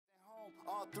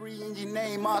All three in your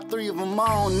name, all three of them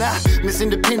on. Nah, Miss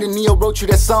Independent, Neo wrote you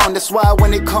that song. That's why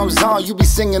when it comes on, you be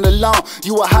singing along.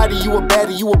 You a hottie, you a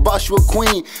baddie, you a boss, you a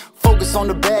queen. Focus on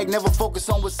the bag, never focus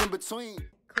on what's in between.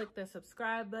 Click the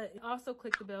subscribe button. Also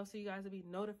click the bell so you guys will be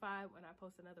notified when I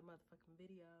post another motherfucking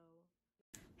video.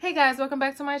 Hey guys, welcome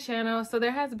back to my channel. So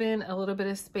there has been a little bit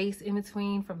of space in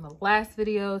between from the last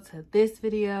video to this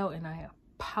video, and I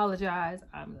apologize.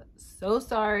 I'm so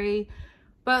sorry.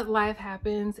 But life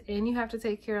happens and you have to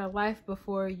take care of life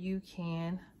before you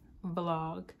can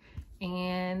vlog.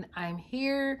 And I'm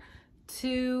here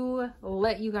to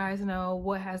let you guys know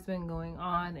what has been going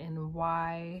on and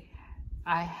why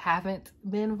I haven't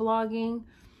been vlogging.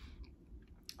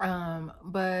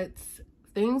 But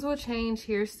things will change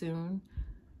here soon.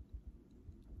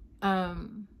 So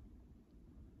I'm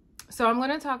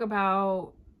going to talk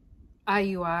about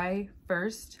IUI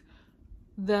first.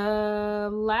 The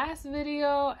last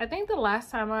video, I think the last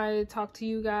time I talked to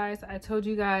you guys, I told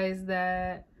you guys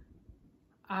that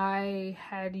I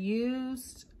had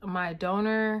used my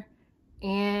donor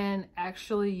and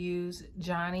actually used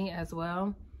Johnny as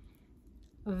well.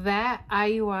 That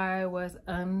IUI was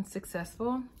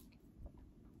unsuccessful.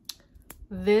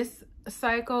 This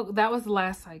cycle, that was the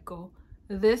last cycle.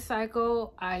 This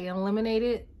cycle, I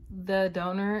eliminated the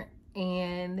donor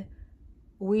and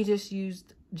we just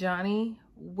used Johnny,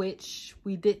 which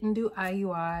we didn't do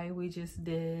IUI. We just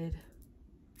did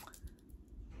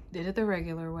it the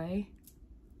regular way.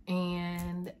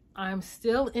 And I'm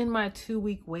still in my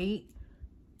 2-week wait,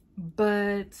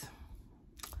 but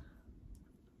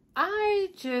I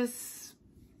just,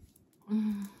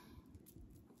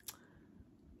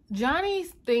 Johnny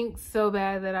thinks so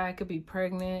bad that I could be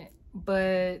pregnant,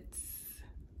 but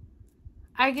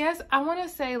I guess I want to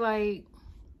say, like,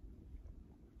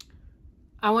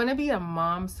 I want to be a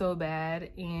mom so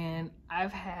bad, and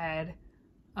I've had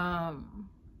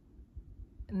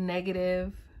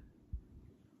negative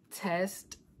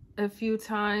tests a few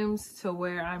times to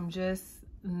where I'm just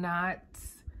not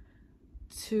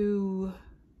too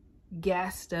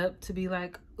gassed up to be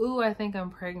like, ooh, I think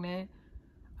I'm pregnant.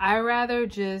 I rather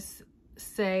just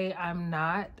say I'm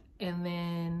not and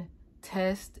then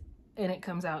test and it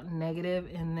comes out negative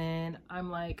and then I'm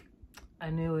like,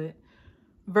 I knew it.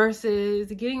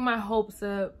 Versus getting my hopes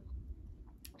up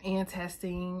and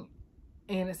testing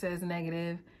and it says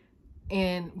negative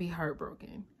and be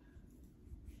heartbroken.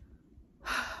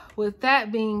 With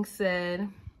that being said,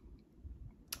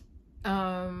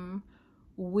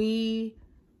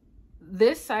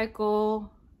 this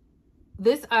cycle,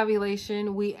 this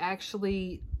ovulation, we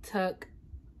actually took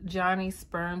Johnny's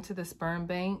sperm to the sperm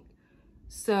bank.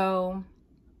 So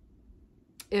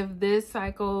if this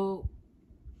cycle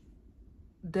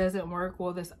doesn't work,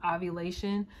 well, this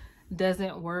ovulation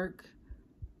doesn't work,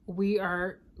 we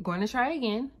are going to try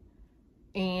again.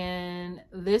 And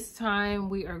this time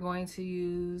we are going to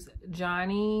use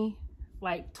Johnny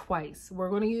like twice. We're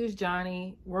going to use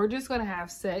Johnny. We're just going to have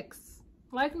sex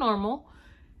like normal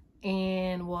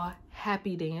and we'll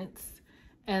happy dance.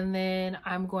 And then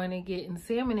I'm going to get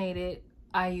inseminated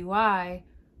IUI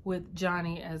with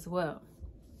Johnny as well.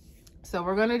 So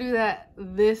we're going to do that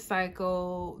this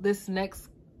cycle, this next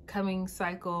coming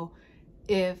cycle,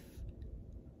 if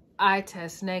I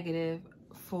test negative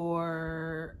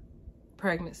for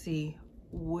pregnancy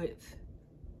with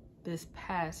this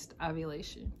past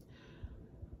ovulation.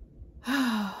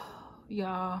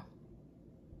 Y'all,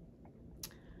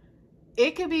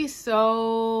 it could be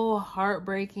so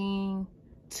heartbreaking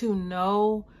to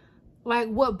know. Like,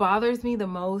 what bothers me the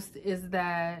most is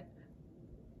that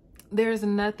there's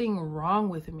nothing wrong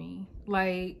with me.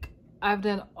 Like, I've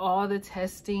done all the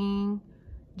testing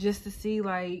just to see,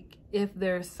 like, if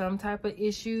there's some type of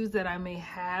issues that I may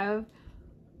have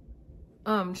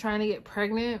trying to get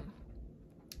pregnant,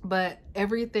 but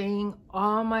everything,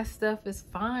 all my stuff is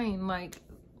fine. Like,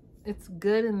 it's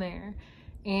good in there.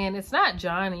 And it's not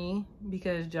Johnny,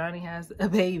 because Johnny has a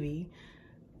baby.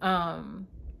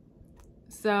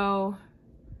 So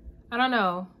I don't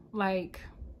know, like,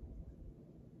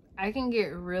 I can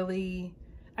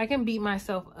beat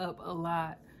myself up a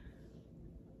lot.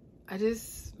 I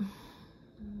just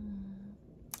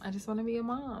want to be a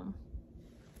mom.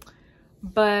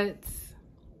 But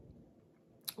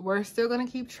we're still going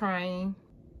to keep trying.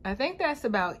 I think that's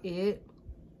about it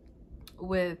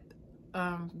with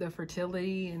the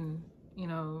fertility and, you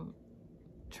know,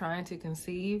 trying to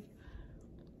conceive.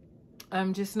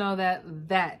 Just know that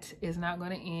that is not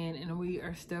going to end and we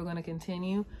are still going to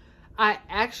continue. I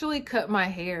actually cut my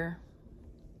hair.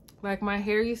 Like, my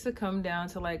hair used to come down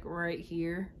to like right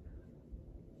here.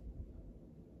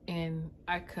 And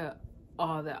I cut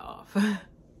all that off.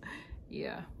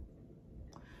 yeah,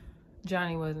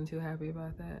 Johnny wasn't too happy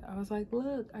about that. I was like,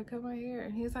 look, I cut my hair.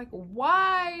 And he's like,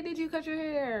 why did you cut your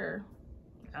hair?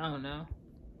 I don't know.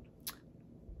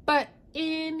 But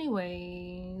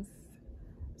anyways,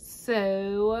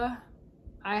 so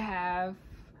I have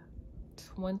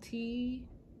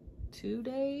 22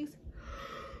 days.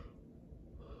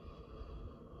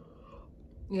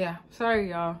 Yeah, sorry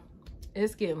y'all.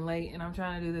 It's getting late and I'm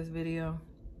trying to do this video.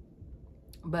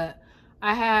 But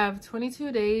I have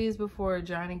 22 days before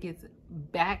Johnny gets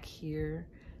back here.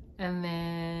 And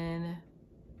then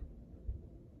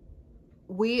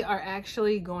we are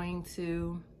actually going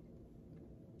to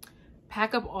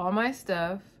pack up all my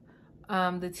stuff.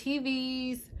 The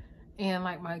TVs and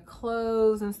like my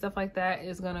clothes and stuff like that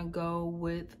is gonna go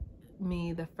with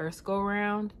me the first go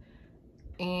round.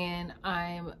 And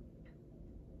I'm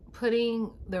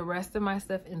putting the rest of my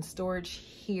stuff in storage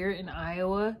here in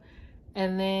Iowa.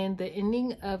 And then the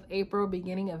ending of April,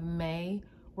 beginning of May,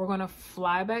 we're gonna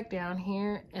fly back down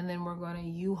here and then we're gonna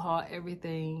U-Haul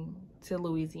everything to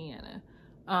Louisiana.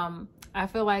 I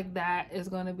feel like that is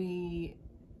gonna be,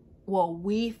 well,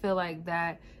 we feel like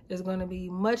that is gonna be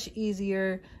much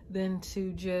easier than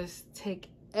to just take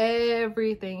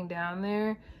everything down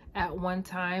there at one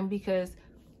time, because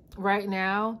right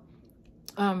now,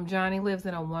 Johnny lives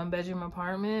in a 1-bedroom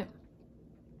apartment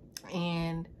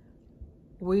and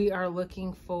we are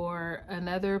looking for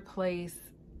another place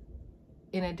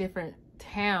in a different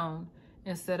town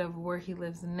instead of where he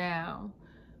lives now.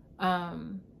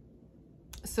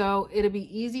 So it'll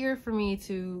be easier for me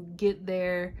to get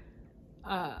there,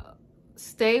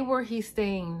 stay where he's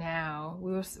staying now.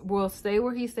 We'll stay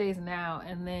where he stays now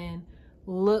and then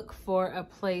look for a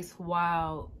place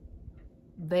while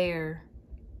there.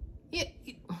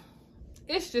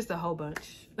 It's just a whole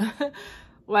bunch.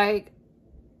 Like,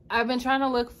 I've been trying to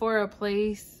look for a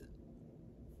place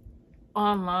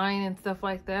online and stuff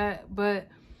like that, but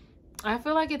I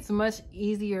feel like it's much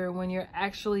easier when you're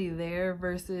actually there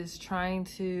versus trying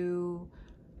to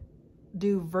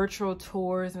do virtual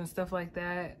tours and stuff like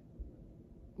that,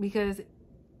 because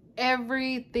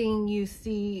everything you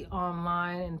see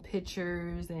online and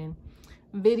pictures and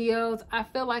videos, I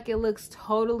feel like it looks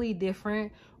totally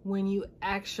different when you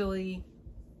actually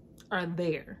are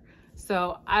there.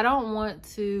 So I don't want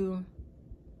to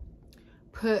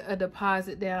put a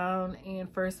deposit down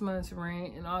and first month's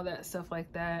rent and all that stuff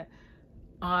like that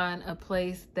on a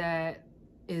place that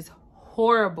is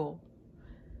horrible.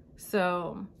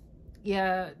 So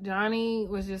yeah, Johnny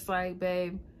was just like,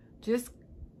 babe, just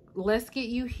let's get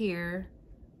you here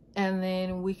and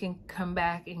then we can come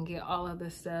back and get all of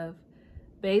this stuff.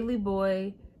 Bailey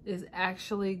boy is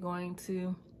actually going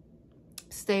to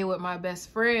stay with my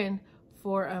best friend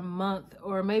for a month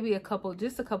or maybe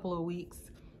just a couple of weeks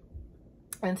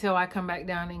until I come back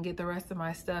down and get the rest of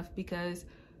my stuff, because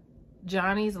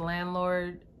Johnny's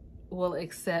landlord will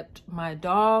accept my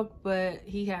dog, but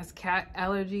he has cat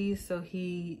allergies, so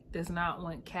he does not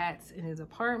want cats in his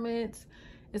apartment.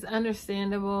 It's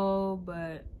understandable,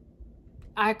 but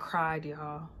I cried,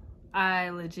 y'all. I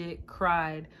legit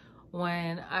cried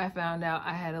when I found out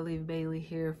I had to leave Bailey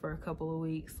here for a couple of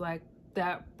weeks. Like,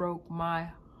 that broke my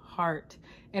heart,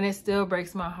 and it still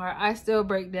breaks my heart. I still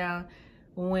break down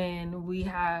when we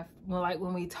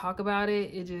talk about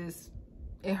it.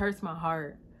 It hurts my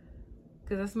heart,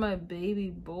 because that's my baby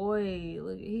boy.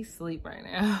 Look, he's asleep right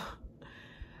now.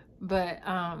 But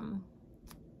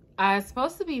I was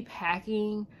supposed to be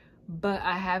packing, but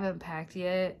I haven't packed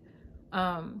yet.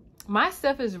 My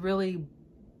stuff is really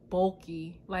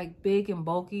bulky, like big and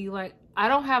bulky. Like, I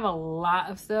don't have a lot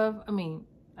of stuff. I mean,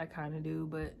 I kind of do,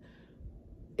 but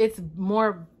it's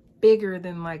more bigger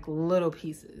than like little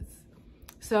pieces.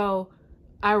 So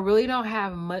I really don't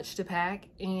have much to pack.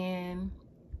 And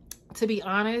to be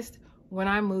honest, when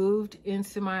I moved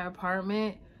into my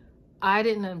apartment, I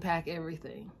didn't unpack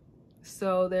everything.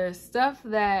 So there's stuff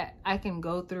that I can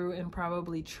go through and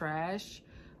probably trash,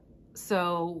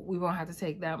 so we won't have to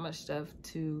take that much stuff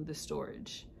to the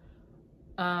storage.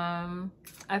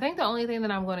 I think the only thing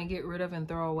that I'm going to get rid of and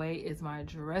throw away is my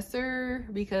dresser,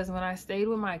 because when I stayed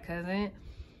with my cousin,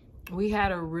 we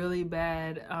had a really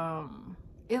bad,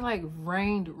 it like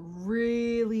rained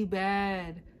really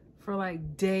bad for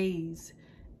like days,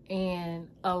 and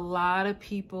a lot of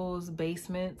people's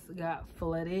basements got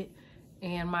flooded,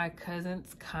 and my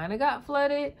cousin's kind of got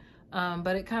flooded,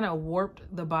 but it kind of warped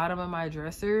the bottom of my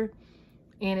dresser,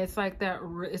 and it's like that,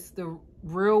 it's the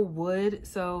real wood,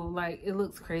 so like it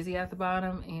looks crazy at the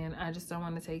bottom, and I just don't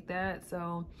want to take that.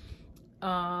 So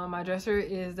my dresser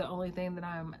is the only thing that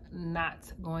I'm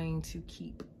not going to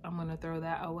keep. I'm going to throw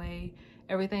that away.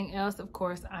 Everything else, of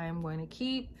course, I am going to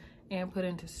keep. and put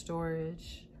into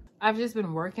storage. I've just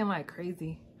been working like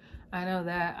crazy. I know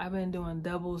that. I've been doing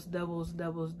doubles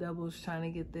trying to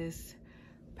get this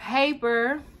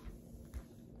paper.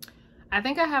 I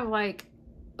think I have like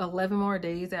 11 more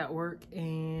days at work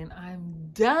and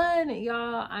I'm done,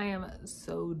 y'all. I am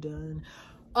so done.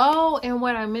 Oh, and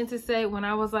what I meant to say when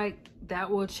I was like, that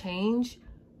will change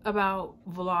about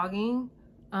vlogging,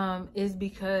 is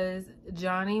because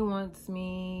Johnny wants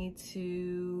me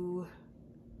to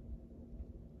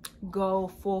go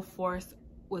full force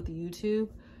with YouTube.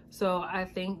 So I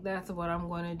think that's what I'm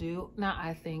going to do. Not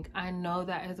I think, I know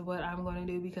that is what I'm going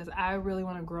to do, because I really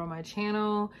want to grow my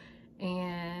channel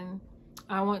and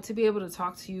I want to be able to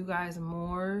talk to you guys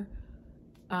more,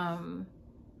 and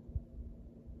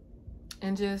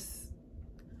just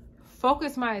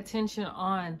focus my attention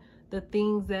on the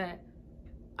things that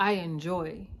I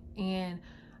enjoy. And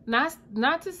not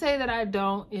to say that I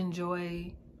don't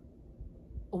enjoy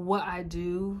what I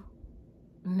do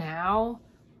now,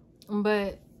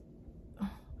 but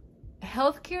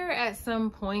healthcare at some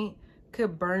point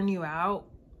could burn you out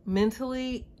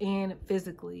mentally and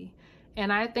physically.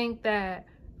 And I think that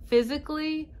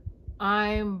physically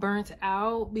I'm burnt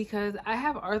out because I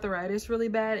have arthritis really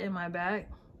bad in my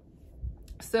back.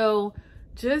 So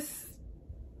just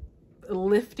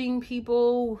lifting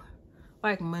people,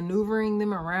 like maneuvering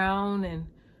them around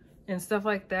and stuff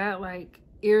like that, like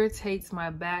irritates my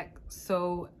back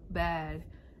so bad.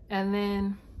 And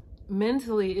then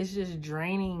mentally it's just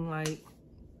draining. Like,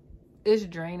 it's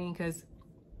draining because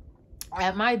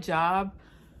at my job,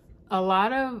 a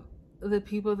lot of the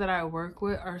people that I work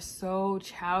with are so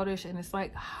childish, and it's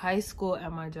like high school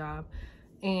at my job,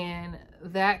 and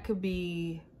that could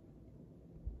be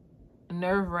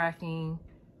nerve-wracking.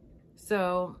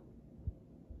 So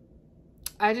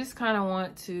I just kind of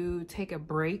want to take a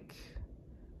break,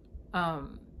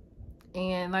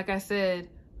 and like I said,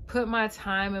 put my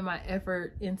time and my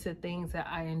effort into things that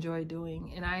I enjoy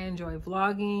doing. And I enjoy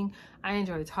vlogging, I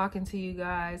enjoy talking to you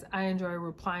guys, I enjoy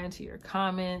replying to your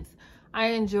comments, I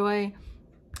enjoy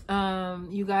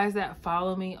you guys that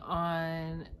follow me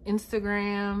on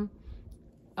Instagram.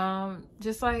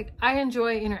 Just like, I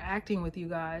enjoy interacting with you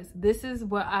guys. This is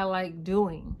what I like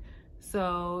doing,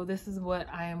 so this is what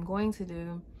I am going to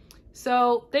do.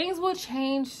 So things will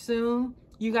change soon.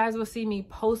 You guys will see me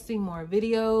posting more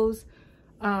videos.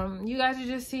 You guys will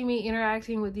just see me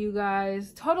interacting with you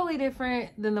guys totally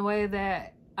different than the way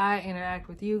that I interact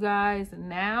with you guys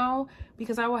now,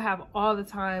 because I will have all the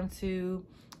time to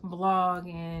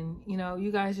vlog, and you know,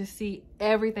 you guys just see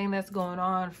everything that's going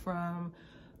on, from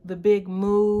the big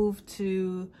move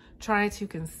to trying to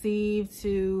conceive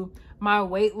to my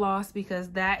weight loss, because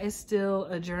that is still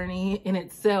a journey in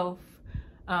itself.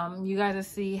 You guys will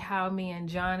see how me and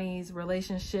Johnny's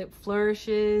relationship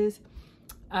flourishes.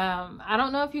 I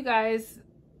don't know if you guys,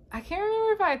 I can't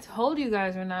remember if I told you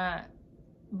guys or not,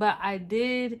 but I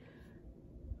did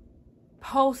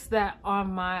post that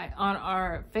on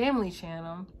our family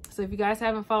channel. So if you guys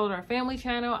haven't followed our family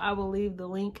channel, I will leave the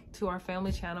link to our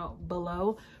family channel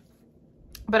below.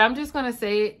 But I'm just gonna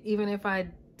say it, even if I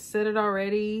said it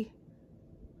already,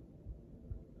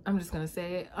 I'm just gonna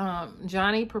say it.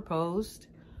 Johnny proposed.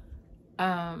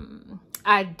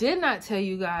 I did not tell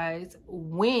you guys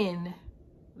when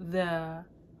the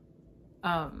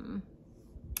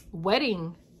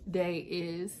wedding day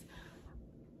is.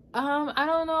 I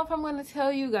don't know if I'm going to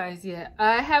tell you guys yet.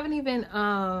 I haven't even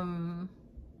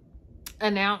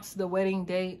announced the wedding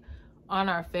date on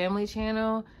our family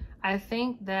channel. I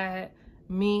think that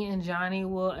me and Johnny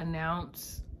will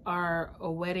announce our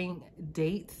wedding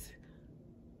dates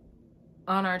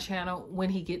on our channel when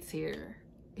he gets here.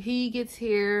 He gets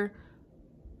here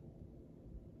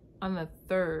on the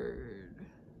 3rd.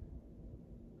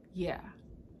 Yeah.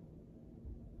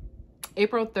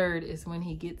 April 3rd is when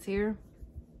he gets here.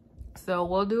 So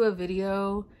we'll do a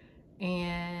video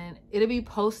and it'll be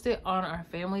posted on our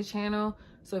family channel.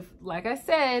 So if, like I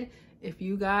said, if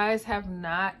you guys have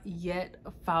not yet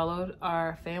followed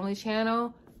our family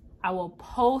channel, I will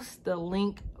post the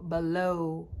link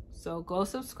below. So go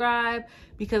subscribe,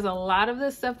 because a lot of the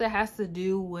stuff that has to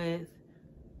do with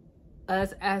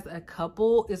us as a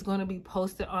couple is going to be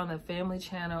posted on the family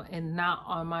channel and not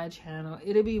on my channel.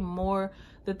 It'll be more,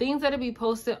 the things that'll be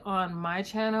posted on my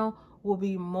channel will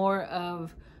be more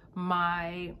of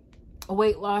my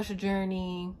weight loss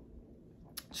journey,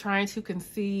 trying to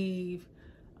conceive,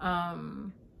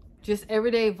 just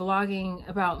everyday vlogging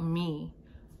about me.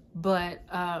 But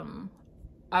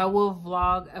I will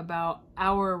vlog about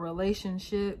our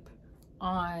relationship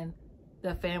on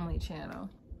the family channel.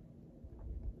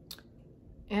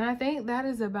 And I think that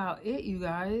is about it, you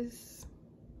guys.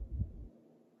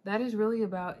 that is really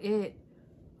about it.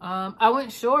 I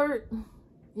went short.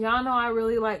 Y'all know I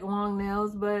really like long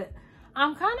nails, but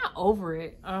I'm kind of over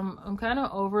it. I'm kind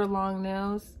of over long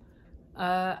nails.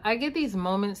 I get these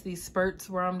moments, these spurts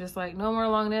where I'm just like, no more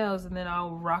long nails, and then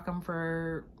I'll rock them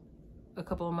for a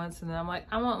couple of months, and then I'm like,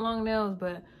 I want long nails.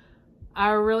 But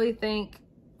I really think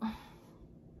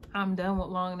I'm done with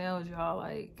long nails, y'all.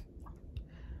 Like,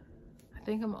 I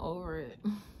think I'm over it.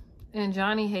 And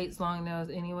Johnny hates long nails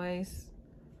anyways,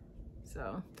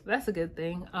 so that's a good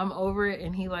thing. I'm over it,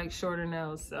 and he likes shorter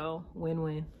nails, so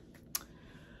win-win.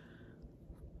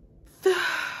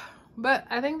 But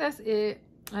I think that's it.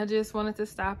 I just wanted to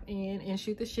stop in and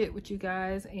shoot the shit with you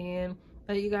guys and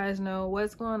let you guys know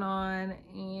what's going on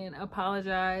and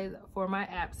apologize for my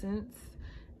absence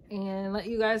and let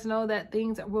you guys know that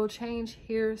things will change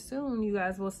here soon. You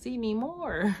guys will see me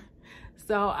more.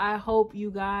 So I hope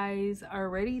you guys are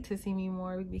ready to see me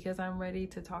more, because I'm ready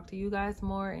to talk to you guys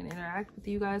more and interact with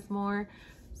you guys more.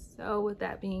 So with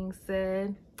that being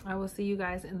said, I will see you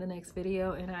guys in the next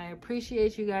video, and I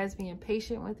appreciate you guys being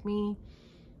patient with me.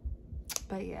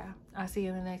 But yeah, I'll see you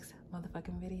in the next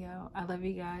motherfucking video. I love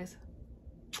you guys.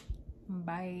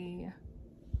 Bye.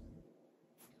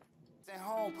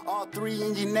 Home, all three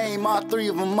in your name, all three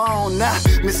of them on. Nah,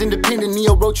 Miss Independent,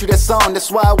 Neo wrote you that song.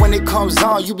 That's why when it comes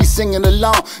on, you be singing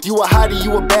along. You a hottie,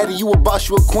 you a baddie, you a boss,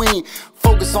 you a queen.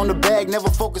 Focus on the bag, never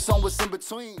focus on what's in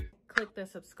between. Click the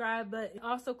subscribe button.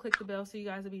 Also click the bell so you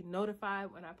guys will be notified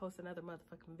when I post another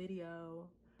motherfucking video.